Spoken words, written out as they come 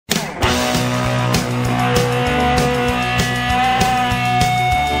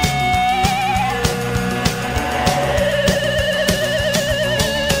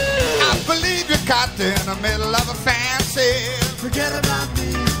in the middle of a fancy. Forget about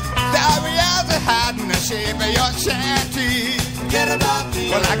me. Daria's a hide in the shape of your shanty. Forget about me.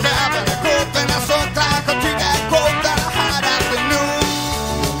 Well, I grab a coat and I soak like a tree that coat that a hot afternoon.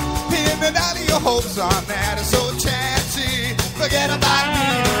 Pinning out of your hopes on that is so chancy. Forget about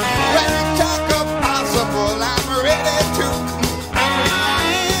me. When you talk of possible, I'm ready to.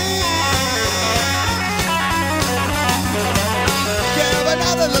 Give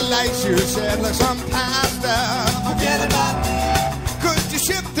another little light, you said, like some pasta. Forget about me. Could you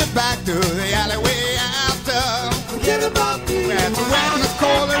shift it back to the alleyway after? Forget about me. That's when it's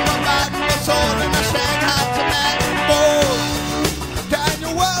cold and we're biting the soul in the Shanghai tomato bowl. Turn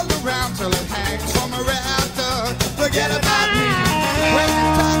your world around till it hangs from a rafter. Forget about me. When you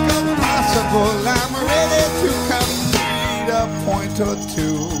talk of possible, I'm ready to concede a point or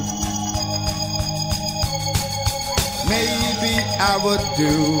two. Maybe I would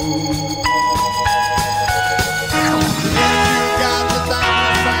do.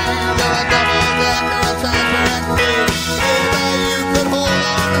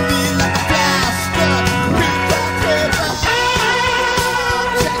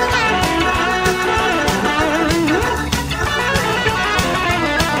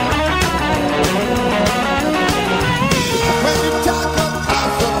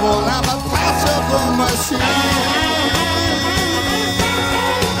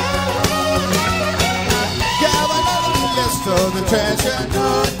 The treasure,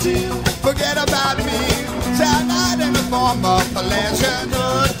 no deal. Forget about me. Cyanide in the form of pleasure,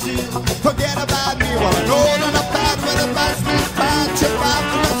 no deal. Forget about me. While I'm holding a pad with a basket pad, chip out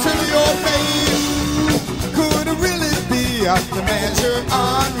the rest of your face. Could it really be up to measure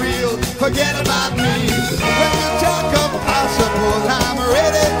unreal? Forget about me. When you talk of possible, I'm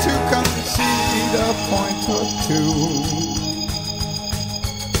ready to concede a point or two.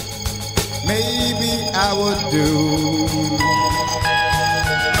 Maybe I would do.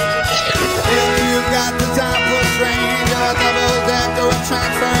 If you got the time for a stranger, double-decker and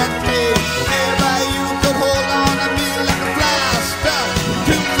transparent cage, maybe you could hold on to me like a plaster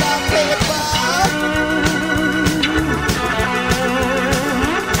to fly paper.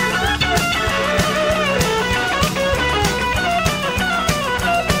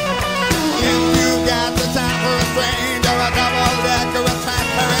 If you got the time for a stranger, a double-decker and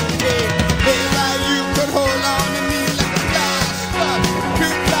transparent cage, maybe you could hold on to me like a plaster to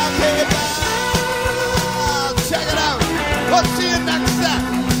fly paper. Check it out. What's in that?